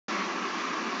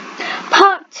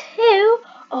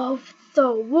of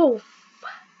the wolf.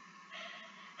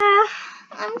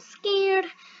 I'm scared.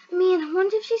 I mean, I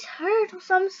wonder if she's hurt of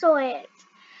some sort.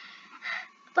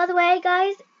 By the way,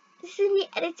 guys, this is me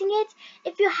editing it.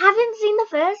 If you haven't seen the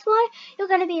first one, you're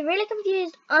going to be really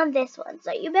confused on this one.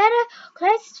 So you better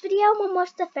close this video and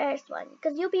watch the first one,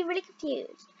 because you'll be really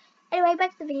confused. Anyway,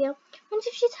 back to the video. Wonder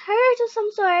if she's hurt of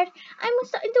some sort. I'm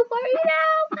starting to worry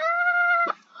now.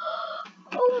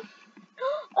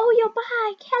 Oh, you're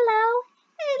back. Hello.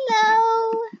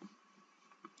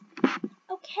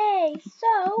 Okay,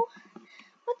 so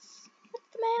what's the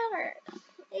matter?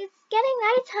 It's getting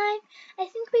nighttime. I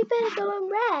think we better go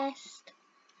and rest.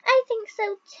 I think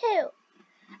so too.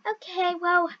 Okay,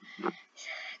 well,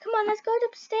 come on, let's go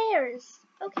upstairs.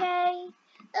 Okay.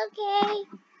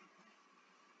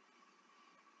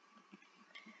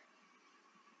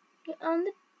 You're on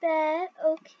the bed.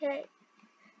 Okay.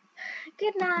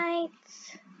 Good night.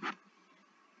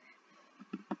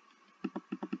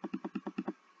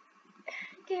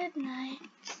 Good night.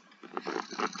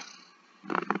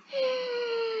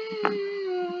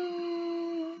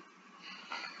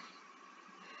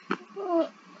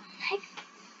 I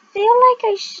feel like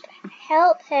I should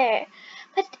help her,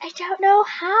 but I don't know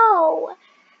how.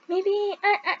 Maybe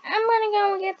I'm gonna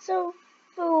go and get some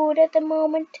food at the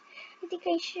moment. I think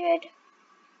I should.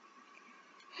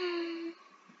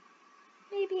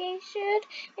 Maybe I should.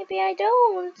 Maybe I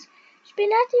don't. She's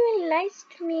been acting really nice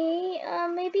to me.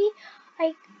 Maybe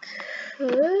I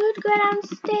could go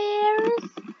downstairs.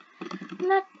 I'm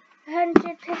not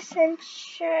 100%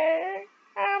 sure.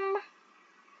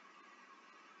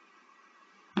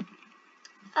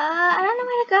 I don't know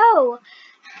where to go.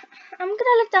 I'm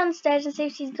gonna look downstairs and see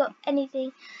if she's got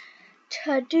anything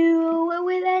to do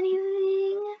with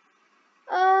anything.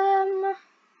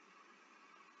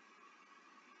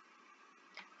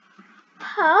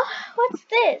 Huh? What's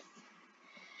this?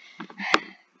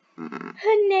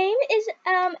 Her name is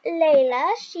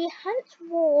Layla. She hunts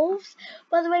wolves.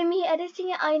 By the way, me editing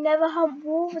it, I never hunt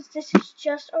wolves. This is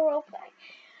just a roleplay.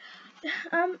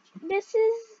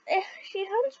 She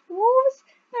hunts wolves.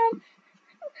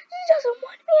 She doesn't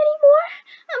want me anymore.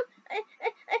 I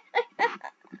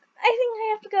think I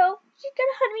have to go. She's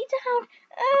gonna hunt me down.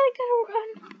 I gotta run.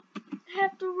 I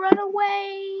have to run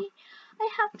away.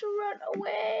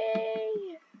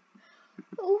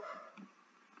 Oh,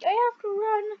 I have to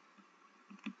run.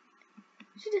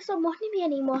 She doesn't want me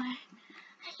anymore.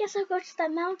 I guess I'll go to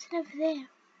that mountain over there.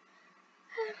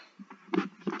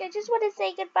 I just want to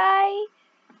say goodbye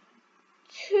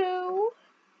to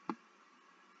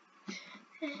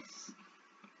this.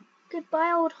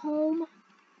 Goodbye, old home.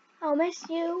 I'll miss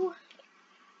you.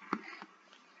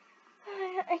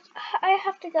 I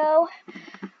have to go.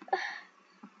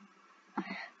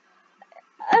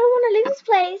 I don't want to leave this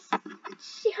place.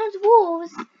 She hunts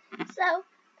wolves, so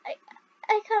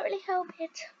I can't really help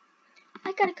it.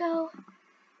 I gotta go.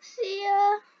 See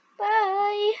ya.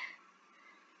 Bye.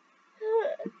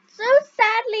 So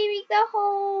sad leaving the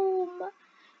home. I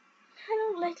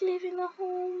don't like leaving the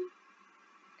home.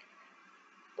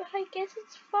 But I guess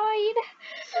it's fine.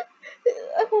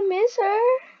 I will miss her.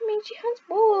 I mean, she hunts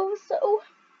wolves, so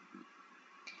I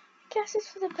guess it's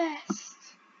for the best.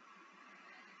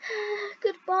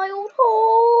 Goodbye, old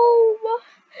home.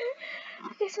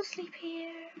 I guess I'll sleep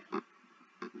here.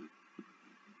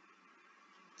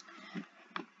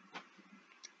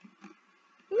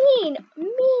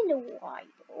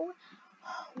 Meanwhile,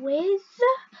 with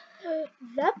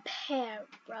the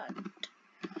parent.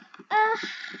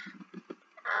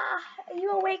 Are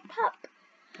you awake, pup?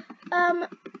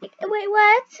 Wait,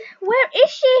 what? Where is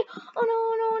she? Oh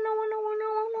no,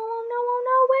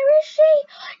 where is she?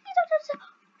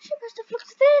 She must have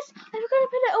looked at this. I forgot to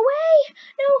put it away.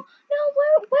 No,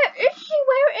 where is she?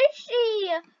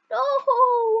 No.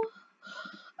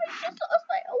 I just lost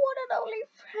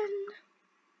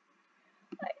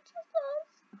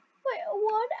my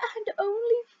one and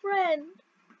only friend.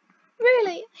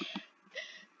 Really?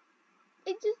 I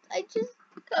just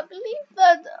can't believe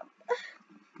that.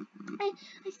 I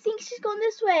think she's gone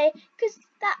this way, because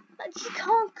she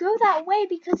can't go that way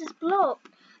because it's blocked,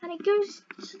 and it goes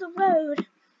to the road.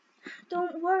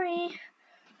 Don't worry,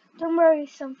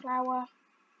 Sunflower.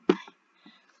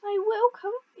 I will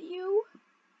come for you.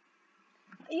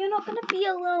 You're not gonna be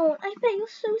alone. I bet you're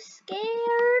so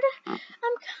scared. I'm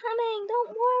coming. Don't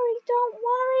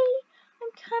worry.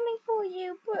 I'm coming for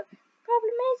you. But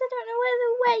problem is, I don't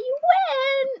know where you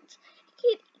went.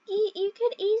 You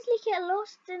could easily get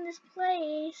lost in this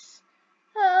place.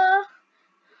 Oh.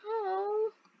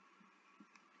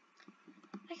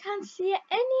 I can't see it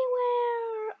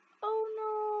anywhere.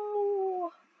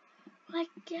 Oh no. I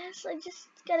guess I just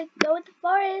gotta go in the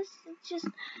forest and just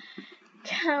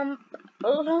camp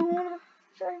alone.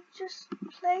 Should I just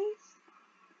place?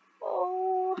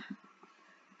 Oh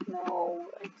no,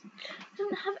 I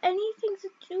don't have anything to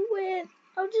do with.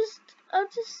 I'll just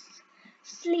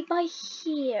sleep by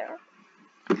here.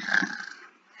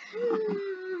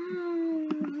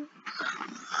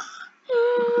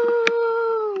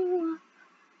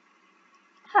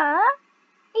 Huh?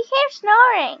 I hear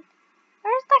snoring.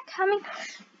 Where's that coming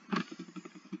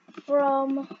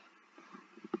from?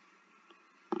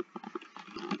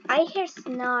 I hear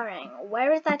snoring.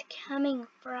 Where is that coming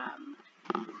from?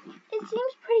 It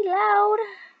seems pretty loud.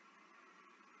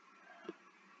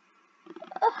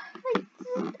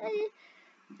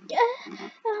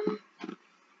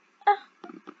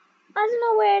 I don't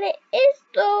know where it is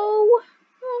though.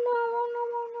 Oh no,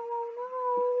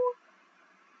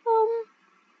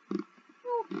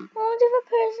 I wonder if a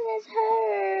person is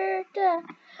hurt.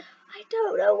 I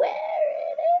don't know where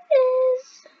it is,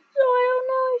 so I don't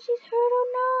know if she's hurt or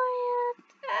not.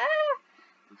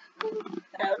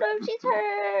 I don't know if she's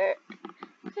hurt.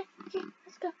 Okay,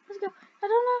 let's go. I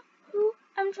don't know who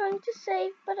I'm trying to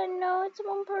save, but I know it's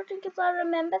one person because I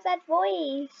remember that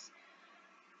voice.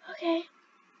 Okay.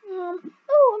 Oh,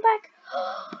 I'm back.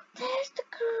 There's the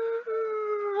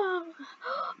girl.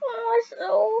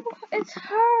 Oh, it's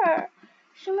her.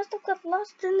 She must have got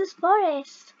lost in this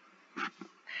forest.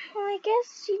 Well, I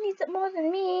guess she needs it more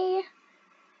than me.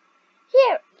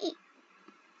 Here, eat.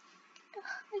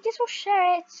 I guess we'll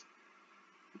share it.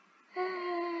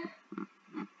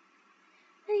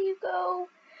 There you go.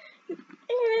 You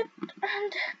ate it.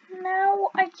 And now,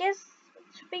 I guess,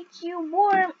 to make you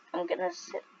warm, I'm gonna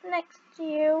sit next to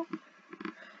you.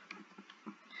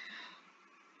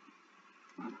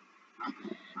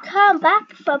 Come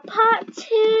back for part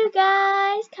 2,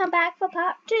 guys. Come back for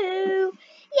part 2.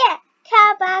 Yeah,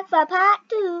 come back for part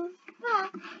 2.